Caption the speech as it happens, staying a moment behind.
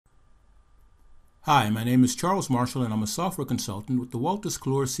Hi, my name is Charles Marshall and I'm a software consultant with the Wolters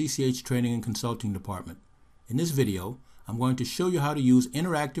Kluwer CCH Training and Consulting Department. In this video, I'm going to show you how to use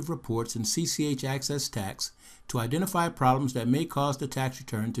interactive reports in CCH Axcess Tax to identify problems that may cause the tax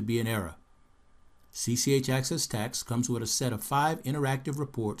return to be in error. CCH Axcess Tax comes with a set of 5 interactive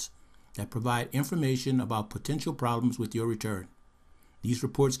reports that provide information about potential problems with your return. These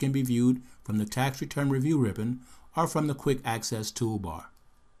reports can be viewed from the Tax Return Review ribbon or from the Quick Access toolbar.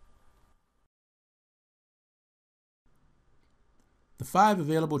 The 5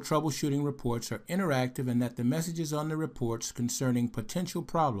 available troubleshooting reports are interactive in that the messages on the reports concerning potential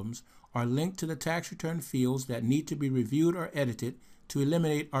problems are linked to the tax return fields that need to be reviewed or edited to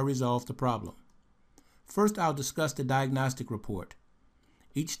eliminate or resolve the problem. First, I'll discuss the Diagnostic Report.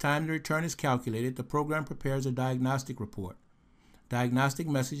 Each time the return is calculated, the program prepares a Diagnostic Report. Diagnostic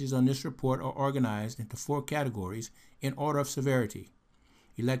messages on this report are organized into 4 categories in order of severity: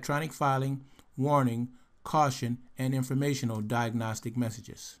 electronic filing, warning, caution, and informational diagnostic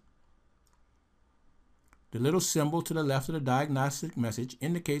messages. The little symbol to the left of the diagnostic message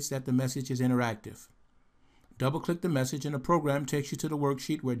indicates that the message is interactive. Double-click the message and the program takes you to the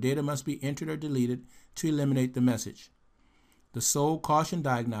worksheet where data must be entered or deleted to eliminate the message. The sole caution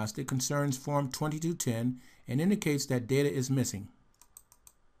diagnostic concerns Form 2210 and indicates that data is missing.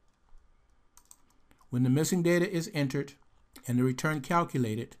 When the missing data is entered and the return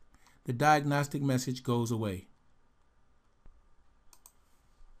calculated, the diagnostic message goes away.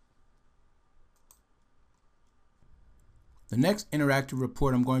 The next interactive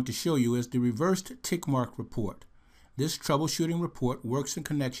report I'm going to show you is the Reversed Tick Mark Report. This troubleshooting report works in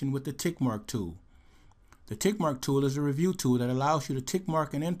connection with the Tick Mark tool. The Tick Mark tool is a review tool that allows you to tick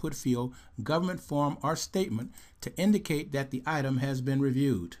mark an input field, government form, or statement to indicate that the item has been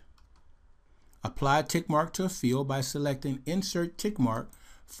reviewed. Apply tick mark to a field by selecting Insert Tick Mark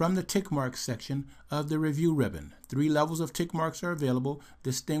from the Tick Mark section of the Review ribbon. 3 levels of tick marks are available,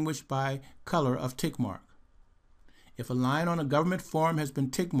 distinguished by color of tick mark. If a line on a government form has been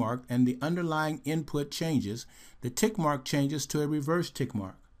tick marked and the underlying input changes, the tick mark changes to a reverse tick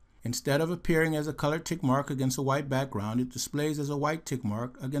mark. Instead of appearing as a colored tick mark against a white background, it displays as a white tick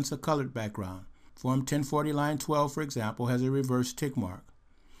mark against a colored background. Form 1040 line 12, for example, has a reverse tick mark.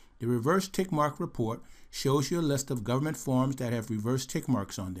 The Reverse Tick Mark Report shows you a list of government forms that have reverse tick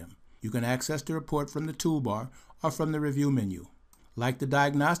marks on them. You can access the report from the toolbar or from the Review menu. Like the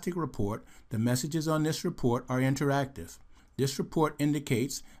Diagnostic Report, the messages on this report are interactive. This report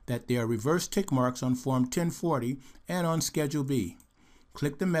indicates that there are reverse tick marks on Form 1040 and on Schedule B.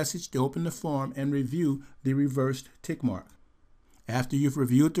 Click the message to open the form and review the reversed tick mark. After you've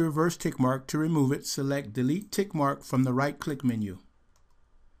reviewed the reverse tick mark, to remove it, select Delete Tick Mark from the right-click menu.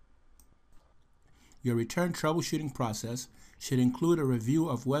 Your return troubleshooting process should include a review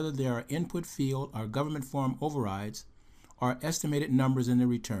of whether there are input field or government form overrides or estimated numbers in the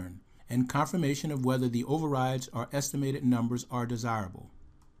return, and confirmation of whether the overrides or estimated numbers are desirable.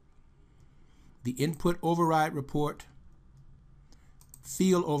 The Input Override Report,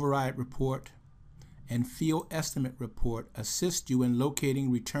 Field Override Report, and Field Estimate Report assist you in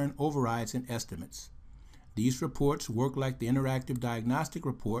locating return overrides and estimates. These reports work like the Interactive Diagnostic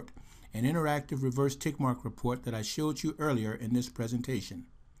Report and Interactive Reverse Tick Mark Report that I showed you earlier in this presentation.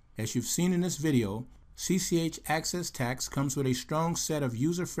 As you've seen in this video, CCH Axcess Tax comes with a strong set of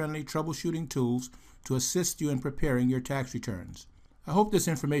user-friendly troubleshooting tools to assist you in preparing your tax returns. I hope this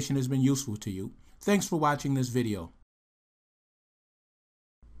information has been useful to you. Thanks for watching this video.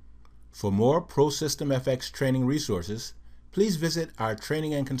 For more ProSystem FX training resources, please visit our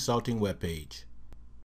training and consulting webpage.